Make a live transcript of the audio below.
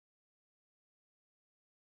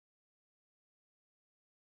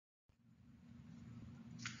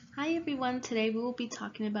Hi everyone, today we will be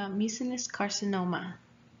talking about mucinous carcinoma.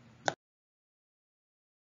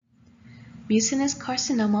 Mucinous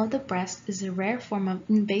carcinoma of the breast is a rare form of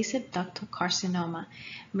invasive ductal carcinoma,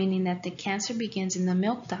 meaning that the cancer begins in the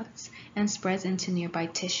milk ducts and spreads into nearby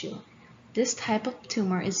tissue. This type of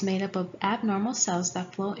tumor is made up of abnormal cells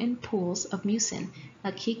that flow in pools of mucin,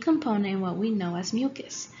 a key component in what we know as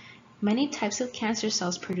mucus. Many types of cancer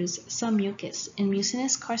cells produce some mucus. In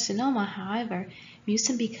mucinous carcinoma, however,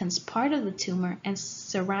 mucin becomes part of the tumor and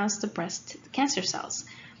surrounds the breast cancer cells.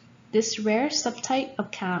 This rare subtype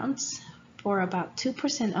accounts for about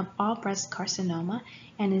 2% of all breast carcinoma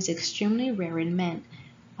and is extremely rare in men.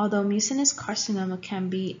 Although mucinous carcinoma can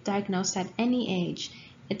be diagnosed at any age,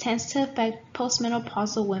 it tends to affect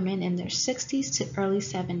postmenopausal women in their 60s to early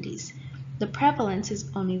 70s. The prevalence is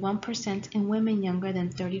only 1% in women younger than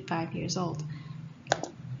 35 years old.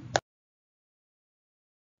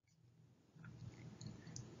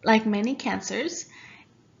 Like many cancers,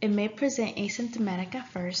 it may present asymptomatic at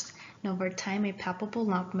first, and over time a palpable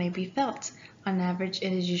lump may be felt. On average,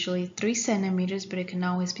 it is usually 3 centimeters, but it can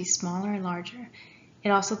always be smaller or larger. It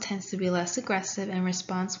also tends to be less aggressive and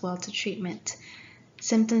responds well to treatment.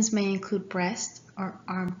 Symptoms may include breast or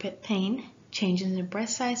armpit pain, changes in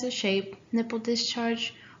breast size or shape, nipple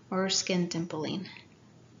discharge, or skin dimpling.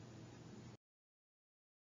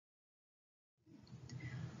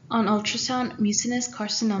 On ultrasound, mucinous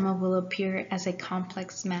carcinoma will appear as a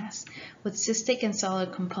complex mass with cystic and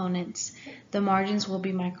solid components. The margins will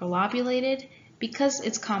be microlobulated. Because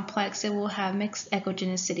it's complex, it will have mixed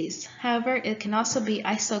echogenicities. However, it can also be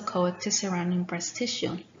isoechoic to surrounding breast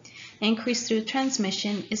tissue. Increase through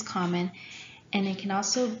transmission is common, and it can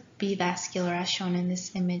also be vascular as shown in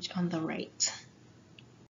this image on the right.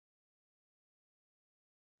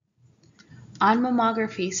 On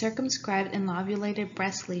mammography, circumscribed and lobulated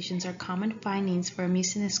breast lesions are common findings for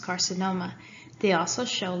mucinous carcinoma. They also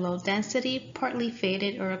show low density, partly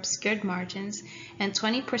faded or obscured margins, and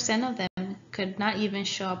 20% of them could not even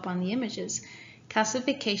show up on the images.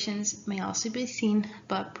 Calcifications may also be seen,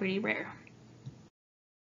 but pretty rare.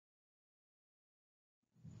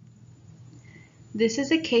 This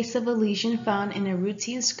is a case of a lesion found in a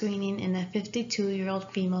routine screening in a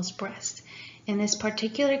 52-year-old female's breast. In this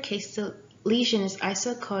particular case, the lesion is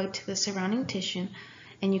isoechoic to the surrounding tissue,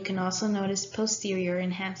 and you can also notice posterior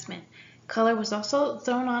enhancement. Color was also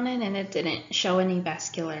thrown on it, and it didn't show any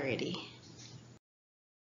vascularity.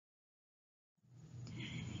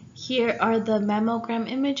 Here are the mammogram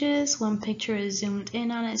images. One picture is zoomed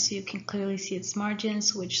in on it so you can clearly see its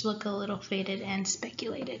margins, which look a little faded and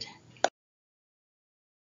speculated.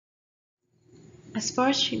 As far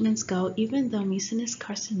as treatments go, even though mucinous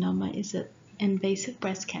carcinoma is an invasive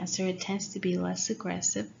breast cancer, it tends to be less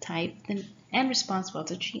aggressive type and responds well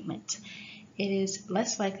to treatment. It is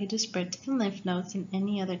less likely to spread to the lymph nodes than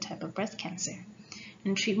any other type of breast cancer.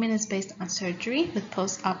 And treatment is based on surgery with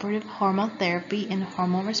post-operative hormone therapy in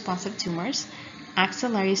hormone-responsive tumors.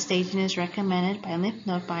 Axillary staging is recommended by lymph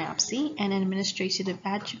node biopsy and administration of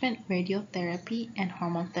adjuvant radiotherapy and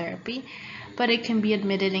hormone therapy, but it can be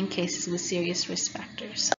admitted in cases with serious risk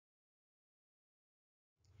factors.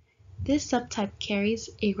 This subtype carries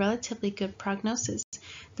a relatively good prognosis.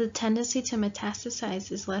 The tendency to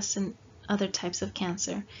metastasize is less than other types of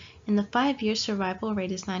cancer. In the 5-year survival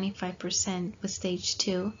rate is 95% with stage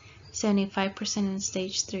 2, 75% in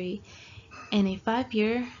stage 3, and a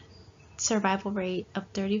 5-year survival rate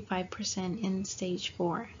of 35% in stage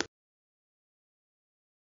 4.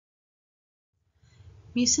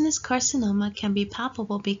 Mucinous carcinoma can be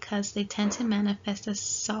palpable because they tend to manifest as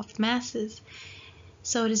soft masses,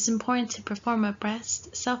 so it is important to perform a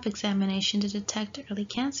breast self-examination to detect early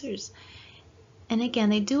cancers. And again,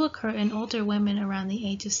 they do occur in older women around the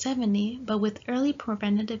age of 70, but with early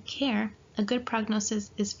preventative care, a good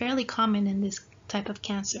prognosis is fairly common in this type of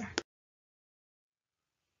cancer.